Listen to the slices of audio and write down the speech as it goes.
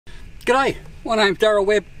G'day, my name's Darryl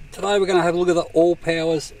Webb. Today we're going to have a look at the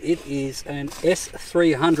Allpowers. It is an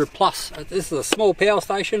S300 Plus. This is a small power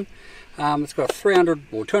station. It's got a 300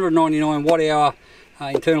 or 299 watt hour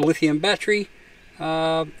internal lithium battery.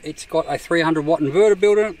 It's got a 300 watt inverter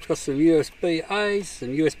built in it. It's got some USB-A's, some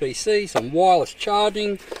USB-C, some wireless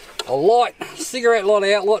charging, a light, cigarette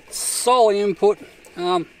light outlet, solar input.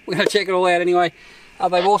 We're going to check it all out anyway.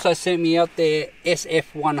 They've also sent me out their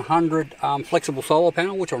SF100 flexible solar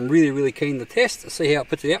panel, which I'm really keen to test to see how it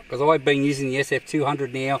puts it out, because I've been using the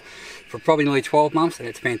SF200 now for probably nearly 12 months and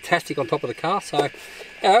it's fantastic on top of the car. So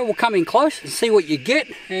we'll come in close and see what you get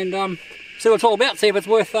and see what it's all about, see if it's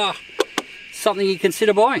worth something you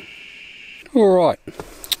consider buying. Alright,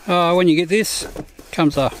 when you get this,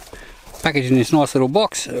 comes a package in this nice little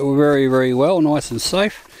box, very well, nice and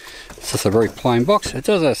safe. It's just a very plain box. It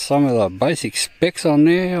does have some of the basic specs on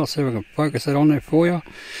there. I'll see if I can focus it on there for you.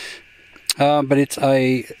 But it's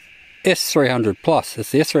a S300 Plus. It's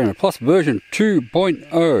the S300 Plus version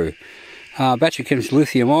 2.0. Battery chemistry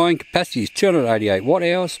lithium ion. Capacity is 288 watt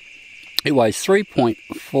hours. It weighs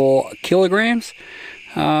 3.4 kilograms.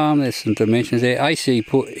 There's some dimensions there. AC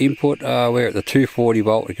input, we're at the 240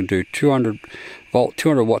 volt. It can do 200 volt,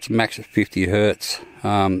 200 watts max at 50 hertz.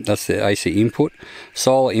 That's the AC input.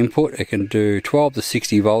 Solar input, it can do 12 to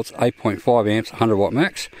 60 volts, 8.5 amps, 100 watt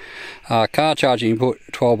max. Car charging input,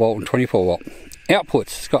 12 volt and 24 volt. Outputs,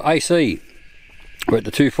 it's got AC. We're at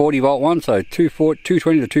the 240 volt one, so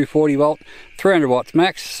 220 to 240 volt, 300 watts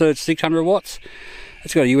max, surge 600 watts.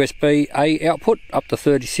 It's got a USB-A output up to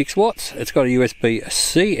 36 watts. It's got a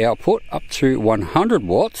USB-C output up to 100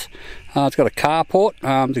 watts. It's got a car port.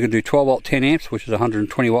 It can do 12 volt 10 amps, which is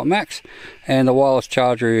 120 watt max. And the wireless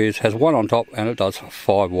charger has one on top and it does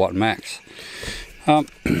 5 watt max.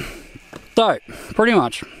 So, pretty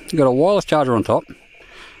much, you've got a wireless charger on top.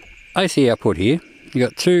 AC output here. You've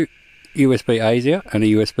got two USB-A's here and a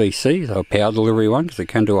USB-C, so a power delivery one, because it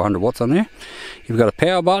can do 100 watts on there. You've got a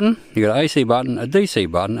power button, you've got an AC button, a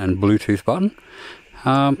DC button and Bluetooth button.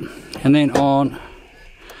 And then on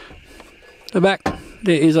the back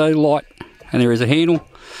there is a light and there is a handle.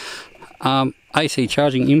 AC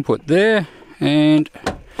charging input there and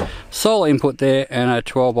solar input there and a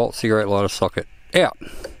 12 volt cigarette lighter socket out.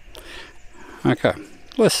 Okay,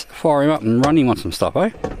 let's fire him up and run him on some stuff, eh?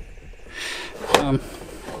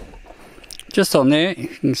 Just on there, you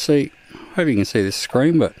can see, I hope you can see this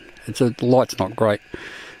screen, but the light's not great.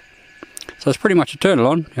 So it's pretty much, you turn it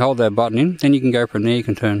on, you hold that button in, then you can go from there, you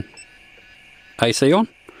can turn AC on,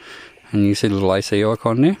 and you see the little AC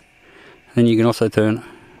icon there. Then you can also turn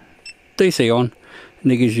DC on,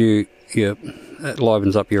 and it gives you, it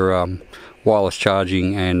livens up your wireless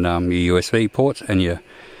charging and your USB ports and your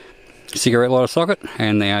cigarette lighter socket,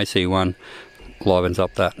 and the AC one livens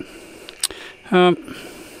up that.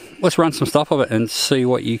 Let's run some stuff of it and see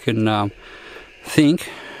what you can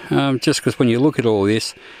think. Just because when you look at all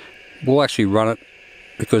this, we'll actually run it,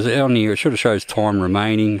 because on here it sort of shows time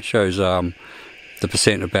remaining, shows the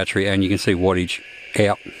percent of battery, and you can see wattage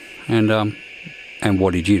out and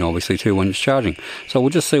wattage in obviously too when it's charging. So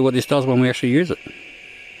we'll just see what this does when we actually use it.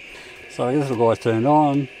 So this little guy's turned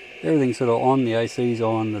on, everything's sort of on, the AC's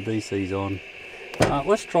on, the DC's on.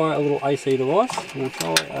 Let's try a little AC device. We'll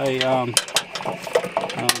try a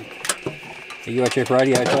UHF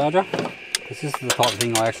radio charger, because this is the type of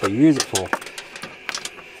thing I actually use it for.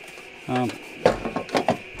 So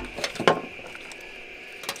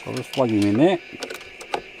I'll just plug him in there,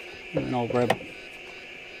 and then I'll grab, I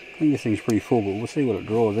think this thing's pretty full, but we'll see what it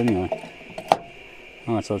draws anyway.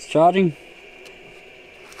 Alright, so it's charging.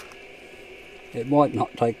 It might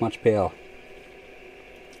not take much power,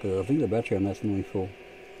 because I think the battery on that's nearly full.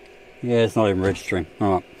 Yeah, it's not even registering.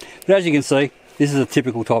 Alright, but as you can see, this is a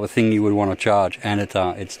typical type of thing you would want to charge, and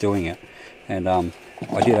it's doing it. And I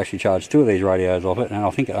did actually charge 2 of these radios off it, and I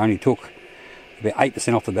think it only took about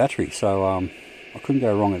 8% off the battery, so I couldn't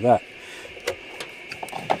go wrong at that.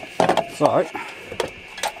 So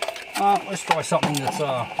let's try something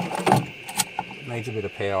that needs a bit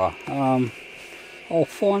of power. I'll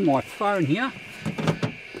find my phone here.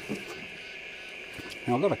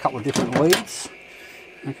 Now I've got a couple of different leads.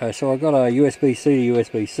 Okay, so I've got a USB-C to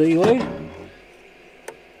USB-C lead.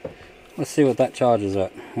 Let's see what that charges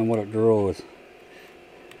at and what it draws.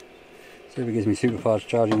 See if it gives me super fast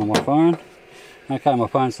charging on my phone. Okay, my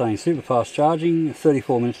phone's saying super fast charging,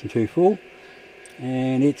 34 minutes and 2 full.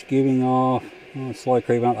 And it's giving off, slow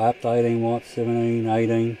creeping up to 18 watts, 17,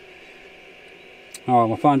 18. Alright,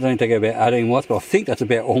 my phone's only taking about 18 watts, but I think that's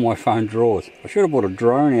about all my phone draws. I should have bought a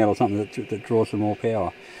drone out or something that draws some more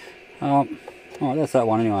power. Alright, that's that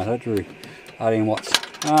one anyway, that drew 18 watts.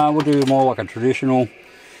 We'll do more like a traditional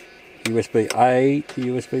USB-A to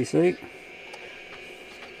USB-C.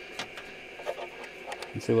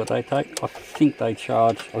 And see what they take. I think they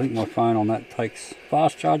charge, I think my phone on that takes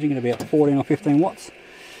fast charging at about 14 or 15 watts.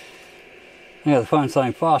 Now the phone's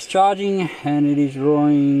saying fast charging and it is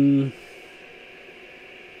drawing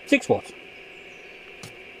 6 watts.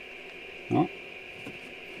 Right.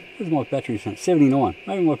 Where's my battery? 79.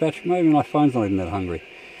 Maybe my phone's not even that hungry.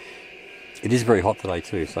 It is very hot today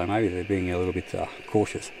too, so maybe they're being a little bit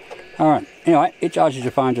cautious. Alright, anyway, it charges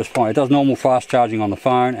your phone just fine. It does normal fast charging on the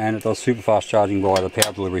phone, and it does super fast charging by the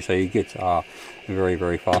power delivery, so you get very,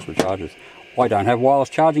 very fast recharges. I don't have wireless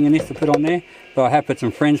charging in this to put on there, but I have put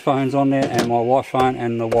some friends' phones on there and my wife's phone,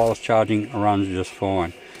 and the wireless charging runs just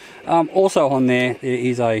fine. Also on there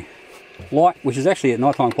is a light, which is actually at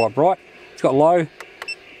night time quite bright. It's got low,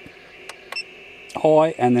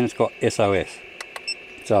 high, and then it's got SOS.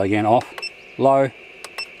 So again, off, low,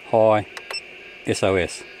 high,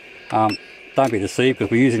 SOS. Don't be deceived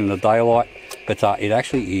because we're using it in the daylight, but it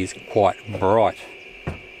actually is quite bright.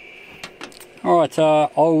 Alright,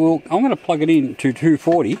 I'm going to plug it in to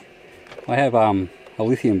 240. I have a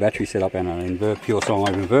lithium battery set up and an pure sine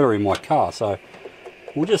wave inverter in my car, so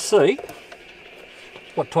we'll just see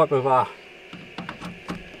what type of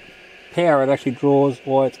power it actually draws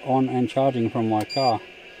while it's on and charging from my car.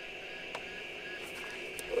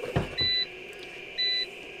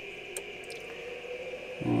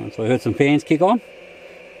 Alright, so I heard some fans kick on.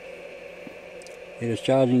 It is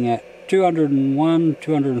charging at 201,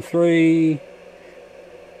 203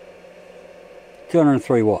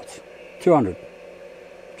 watts.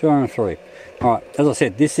 203. Alright, as I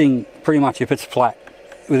said, this thing pretty much, if it's flat,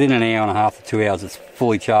 within an hour and a half to 2 hours it's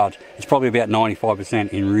fully charged. It's probably about 95%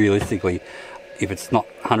 in realistically, if it's not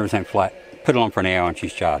 100% flat, put it on for an hour and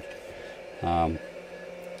she's charged. Or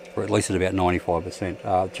at least at about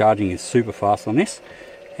 95%. Charging is super fast on this.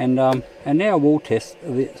 And now we'll test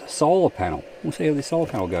the solar panel. We'll see how the solar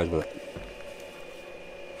panel goes with it.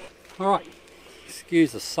 Alright,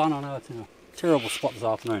 excuse the sun, I know it's in a terrible spot this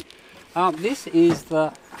afternoon. This is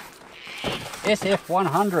the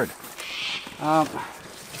SF100.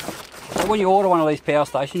 So when you order one of these power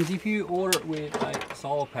stations, if you order it with a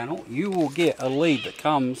solar panel, you will get a lead that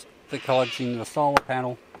plugs in the solar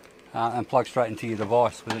panel and plugs straight into your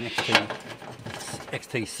device with an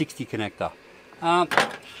XT60 connector.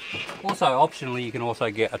 Also, optionally, you can also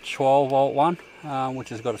get a 12 volt one, which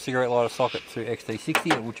has got a cigarette lighter socket to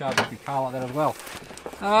XT60. It will charge up your car like that as well.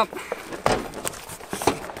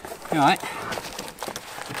 Anyway,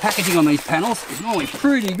 the packaging on these panels is normally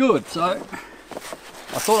pretty good, so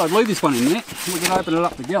I thought I'd leave this one in there and we can open it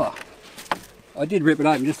up together. I did rip it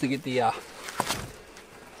open just to get the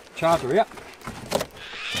charger out.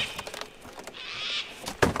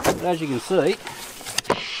 But as you can see,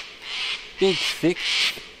 big, thick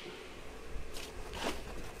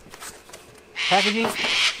packaging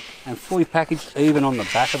and fully packaged even on the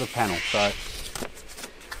back of the panel, so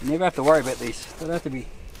you never have to worry about these. They don't have to be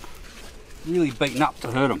really beaten up to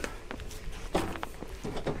hurt them.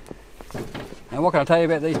 Now what can I tell you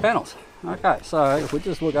about these panels? Okay, so if we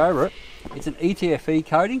just look over it, it's an ETFE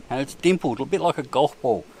coating and it's dimpled, a bit like a golf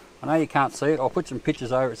ball. I know you can't see it, I'll put some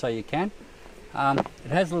pictures over it so you can. It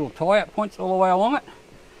has little tie-up points all the way along it.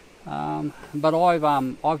 But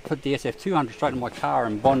I've put the SF200 straight in my car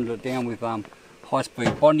and bonded it down with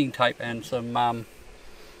high-speed bonding tape and some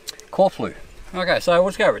cloth glue. Okay, so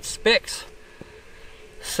let's go over its specs.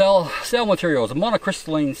 Cell materials, a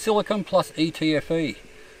monocrystalline silicon plus ETFE.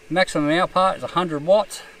 Maximum output is 100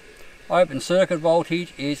 watts. Open circuit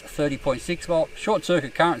voltage is 30.6 volt. Short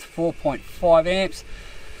circuit current is 4.5 amps.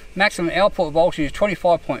 Maximum output voltage is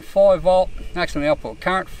 25.5 volt. Maximum output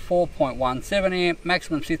current 4.17 amp.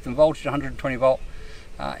 Maximum system voltage 120 volt.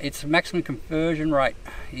 Its maximum conversion rate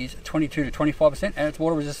is 22 to 25%, and it's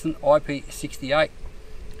water resistant IP68.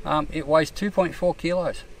 It weighs 2.4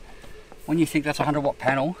 kilos. When you think that's a 100 watt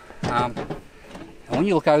panel, and when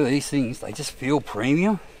you look over these things, they just feel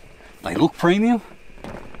premium. They look premium.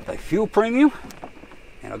 They feel premium.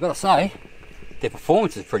 And I've got to say, their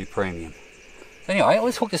performance is pretty premium. So anyway,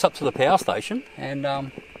 let's hook this up to the power station and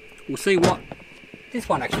we'll see what this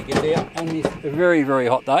one actually gets out on this very, very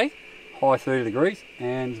hot day. High 30 degrees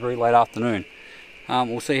and it's very late afternoon.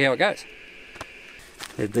 We'll see how it goes.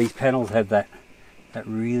 These panels have that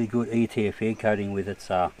really good ETFE coating with it's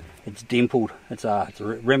dimpled. It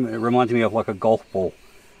reminds me of like a golf ball.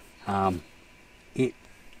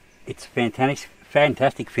 It's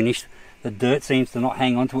fantastic finish. The dirt seems to not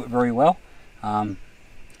hang onto it very well. And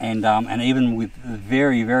even with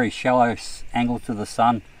very, very shallow angles to the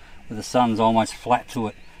sun, where the sun's almost flat to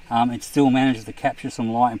it, it still manages to capture some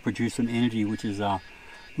light and produce some energy, which is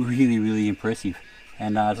really impressive.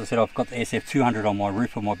 And as I said, I've got the SF200 on my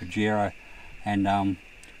roof of my Pajero, and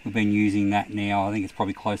we've been using that now. I think it's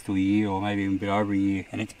probably close to a year, or maybe even a bit over a year,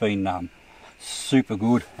 and it's been super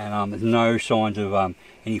good. And there's no signs of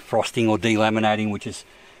any frosting or delaminating, which is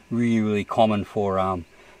really common for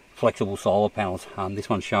flexible solar panels. This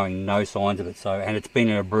one's showing no signs of it. So, and it's been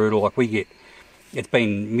in a brutal, like we get, it's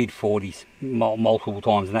been mid 40s multiple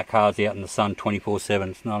times, and that car's out in the sun 24/7.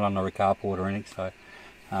 It's not under a carport or anything,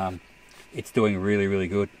 so it's doing really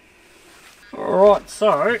good. Alright,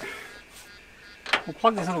 so we'll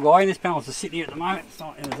plug this little guy in. This panel's just sitting here at the moment. It's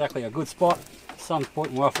not in exactly a good spot. The sun's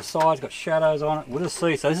pointing way off the side, it's got shadows on it. We'll just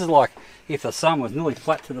see. So this is like if the sun was nearly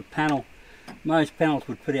flat to the panel. Most panels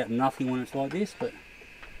would put out nothing when it's like this, but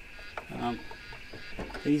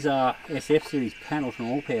these are SF series panels from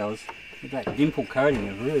Allpowers with that dimple coating.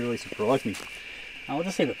 It really surprised me. I'll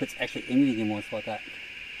just see if it puts actually anything in when it's like that.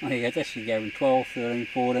 Oh yeah, it's actually going 12, 13,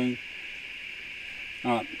 14.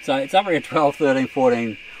 Alright, so it's up around 12, 13,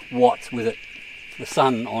 14 watts with it, the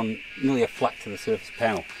sun on nearly a flat to the surface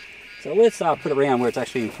panel. So let's put it around where it's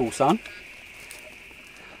actually in full sun.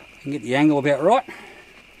 And get the angle about right.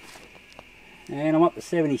 And I'm up to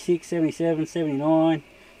 76, 77, 79.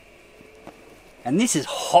 And this is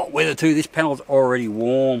hot weather too. This panel's already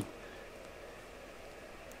warm.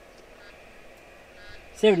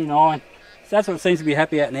 79. So that's what it seems to be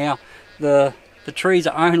happy at now. The trees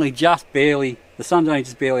are only just barely, the sun's only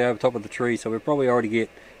just barely over top of the trees, so we're probably already get,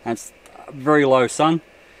 and it's very low sun,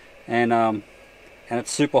 and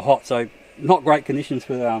it's super hot, so not great conditions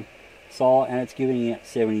for solar, and it's giving out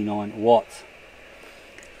 79 watts.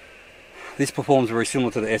 This performs very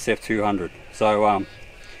similar to the SF200, so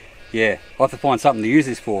yeah, I have to find something to use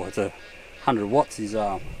this for. It's 100 watts is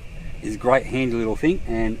a great handy little thing,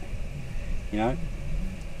 and you know,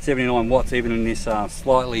 79 watts even in this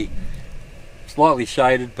slightly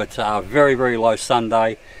shaded but very low sun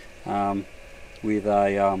day, with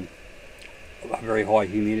a very high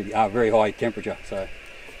humidity, very high temperature. So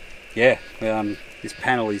yeah, this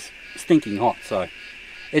panel is stinking hot, so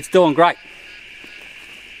it's doing great.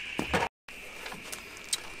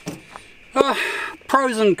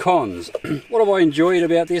 Pros and cons. What have I enjoyed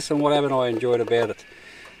about this and what haven't I enjoyed about it?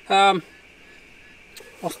 I'll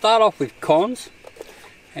start off with cons,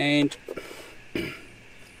 and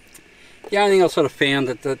the only thing I sort of found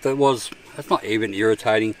that was, it's not even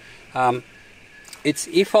irritating, it's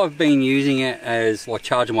if I've been using it as like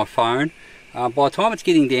charging my phone, by the time it's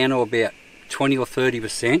getting down to about 20 or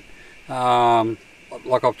 30%,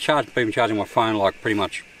 like I've been charging my phone like pretty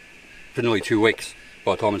much for nearly 2 weeks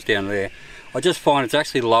by the time it's down there, I just find it's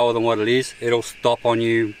actually lower than what it is. It'll stop on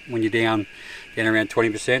you when you're down around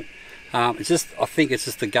 20%. It's just, I think it's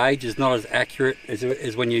just the gauge is not as accurate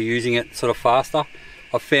as when you're using it sort of faster.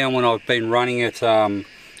 I've found when I've been running it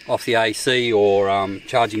off the AC or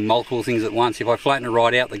charging multiple things at once, if I flatten it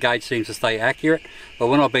right out, the gauge seems to stay accurate. But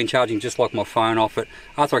when I've been charging just like my phone off it,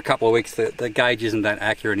 after a couple of weeks the gauge isn't that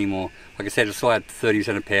accurate anymore. Like I said, it still had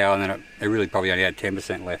 30% of power, and then it really probably only had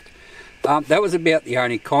 10% left. That was about the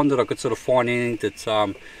only con that I could sort of find anything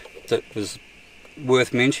that was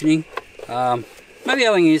worth mentioning. Maybe the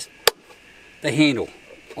other thing is the handle.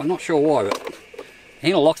 I'm not sure why, but the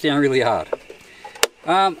handle locks down really hard.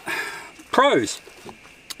 Pros.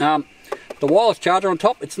 The wireless charger on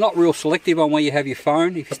top, it's not real selective on where you have your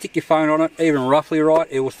phone. If you stick your phone on it, even roughly right,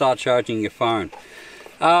 it will start charging your phone.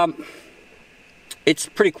 It's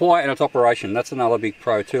pretty quiet in its operation. That's another big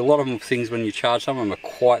pro too. A lot of them things when you charge, some of them are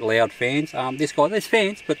quite loud fans. This guy, there's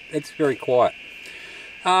fans, but it's very quiet.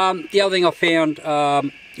 The other thing I found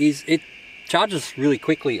is it charges really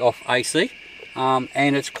quickly off AC,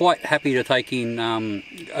 and it's quite happy to take in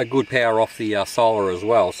a good power off the solar as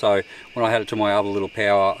well. So when I had it to my other little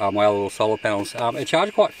my other little solar panels, it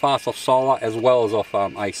charged quite fast off solar as well as off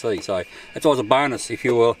AC. So it's always a bonus if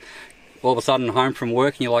you were all of a sudden home from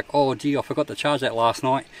work and you're like, oh gee, I forgot to charge that last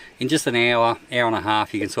night. In just an hour and a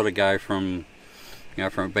half, you can sort of go from, you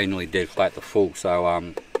know, from being nearly dead flat to full.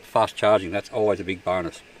 So fast charging, that's always a big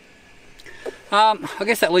bonus. I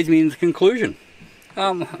guess that leads me into the conclusion.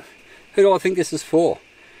 Who do I think this is for?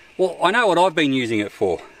 Well, I know what I've been using it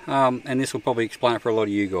for, and this will probably explain it for a lot of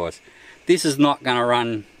you guys. This is not going to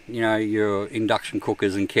run, you know, your induction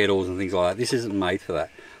cookers and kettles and things like that. This isn't made for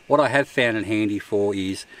that. What I have found it handy for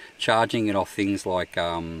is charging it off things like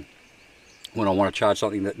when I want to charge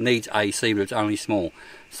something that needs AC but it's only small.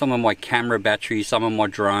 Some of my camera batteries, some of my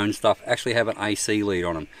drone stuff actually have an AC lead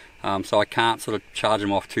on them, so I can't sort of charge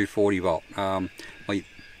them off 240 volt.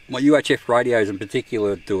 My UHF radios in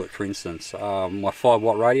particular do it, for instance. My 5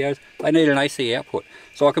 watt radios, they need an AC output,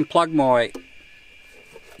 so I can plug my,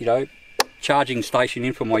 you know, charging station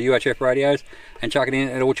in for my UHF radios and chuck it in,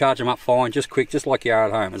 it will charge them up fine, just quick, just like you are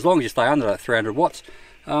at home. As long as you stay under that 300 watts,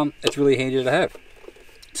 it's really handy to have.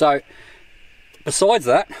 So besides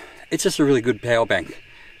that, it's just a really good power bank.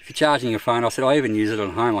 If you're charging your phone, I said I even use it at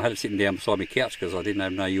home. I had it sitting down beside my couch because I didn't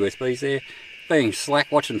have no USBs there. Being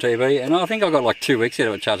slack watching TV, and I think I got like 2 weeks out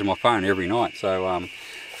of it charging my phone every night. So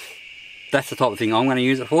that's the type of thing I'm going to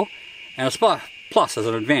use it for. And a plus as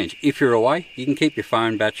an advantage, if you're away, you can keep your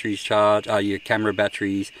phone batteries charged, your camera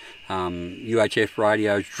batteries, UHF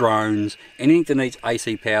radios, drones, anything that needs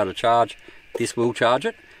AC power to charge, this will charge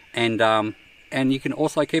it. And you can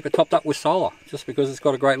also keep it topped up with solar, just because it's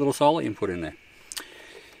got a great little solar input in there.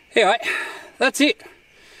 Anyway, that's it.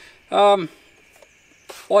 I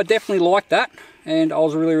definitely liked that, and I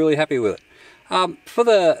was really happy with it. For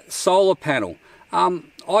the solar panel,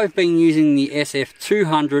 I've been using the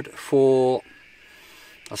SF200 for,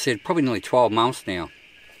 I said, probably nearly 12 months now.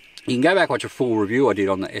 You can go back and watch a full review I did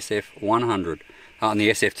on the SF100, on the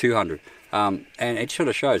SF200, and it sort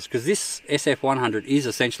of shows, because this SF100 is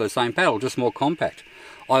essentially the same panel, just more compact.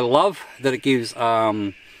 I love that it gives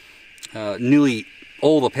nearly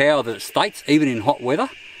all the power that it states, even in hot weather.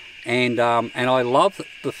 And I love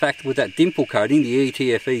the fact with that dimple coating, the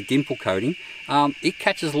ETFE dimple coating, it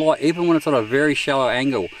catches light even when it's at a very shallow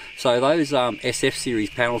angle. So those SF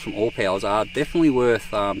series panels from Allpowers are definitely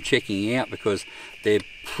worth checking out, because they're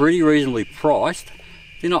pretty reasonably priced.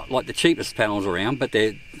 They're not like the cheapest panels around, but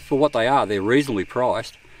for what they are, they're reasonably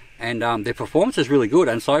priced. And their performance is really good,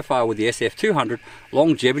 and so far with the SF200,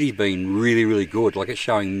 longevity's been really good. Like, it's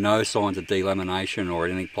showing no signs of delamination or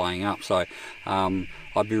anything playing up. So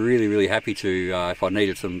I'd be really happy to, if I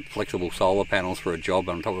needed some flexible solar panels for a job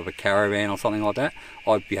on top of a caravan or something like that,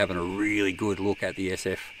 I'd be having a really good look at the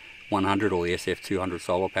SF100 or the SF200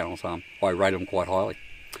 solar panels. I rate them quite highly.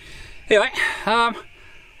 Anyway,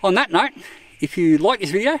 on that note, if you like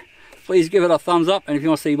this video, please give it a thumbs up, and if you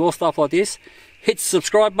want to see more stuff like this, hit the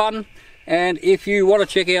subscribe button. And if you want to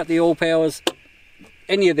check out the Allpowers,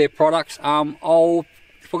 any of their products, if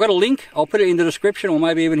I've got a link, I'll put it in the description, or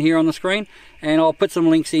maybe even here on the screen, and I'll put some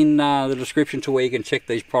links in the description to where you can check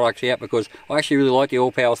these products out, because I actually really like the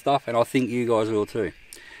Allpowers stuff, and I think you guys will too.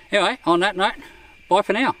 Anyway, on that note, bye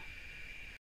for now.